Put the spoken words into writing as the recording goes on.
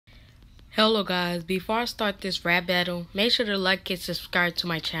Hello guys, before I start this rap battle, make sure to like and subscribe to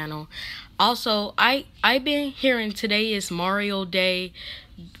my channel. Also, I've been hearing today is Mario Day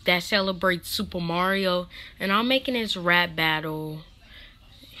that celebrates Super Mario, and I'm making this rap battle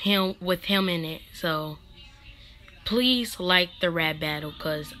with him in it. So please like the rap battle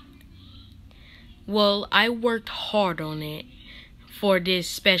cuz I worked hard on it for this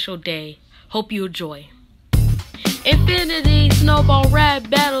special day. Hope you enjoy. Infinity Snowball Rap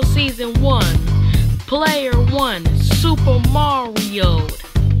Battle Season 1. Player 1, Super Mario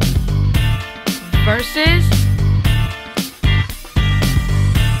versus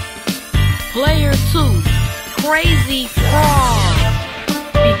Player 2, Crazy Frog.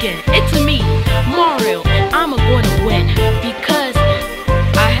 Begin. It's me, Mario, and I'm going to win because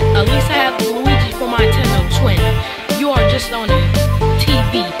at least I have Luigi for my Nintendo Twin. You are just on a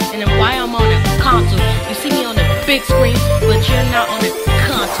TV, and then while I'm on a console, you see me on the big screen, but you're not on the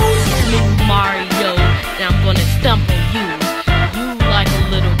console. It's me, Mario, and I'm gonna stump on you. You like a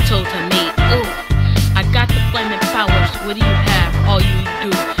little toad to me. Ooh, I got the flaming powers. What do you have? All you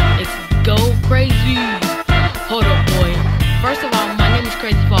do is go crazy. Hold up, boy. First of all, my name is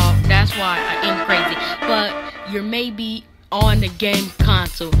Crazy Frog. That's why I am crazy. But you're maybe on the game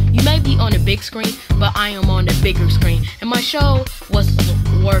console. You may be on the big screen, but I am on the bigger screen. And my show was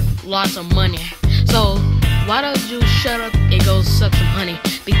worth lots of money. So why don't you shut up and go suck some honey?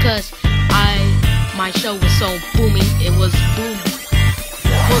 Because my show was so booming. It was booming.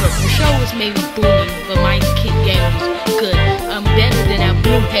 Hold up, your show was maybe booming, but my game was good. I'm better than that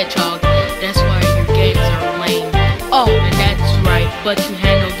blue hedgehog. That's why your games are lame. Oh, and that's right, but you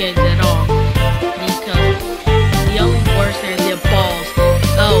had no games at all. Because the only worst is their balls.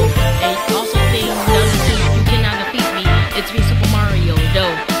 Oh, and also another thing, you cannot defeat me. It's me, Super Mario,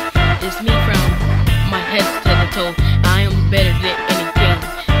 though. It's me from my head to the toe. I am better than anything.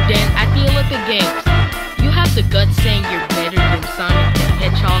 Then at the Olympic Games, you have the guts saying you're better than Sonic the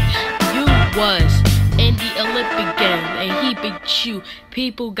Hedgehog. You was in the Olympic Games, and he beat you.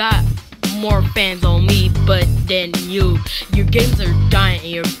 People got more fans on me, but then you. Your games are dying,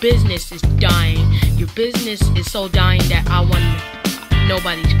 and your business is dying. Your business is so dying that I wonder.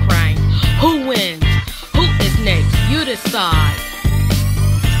 Nobody's crying. Who wins? Who is next? You decide.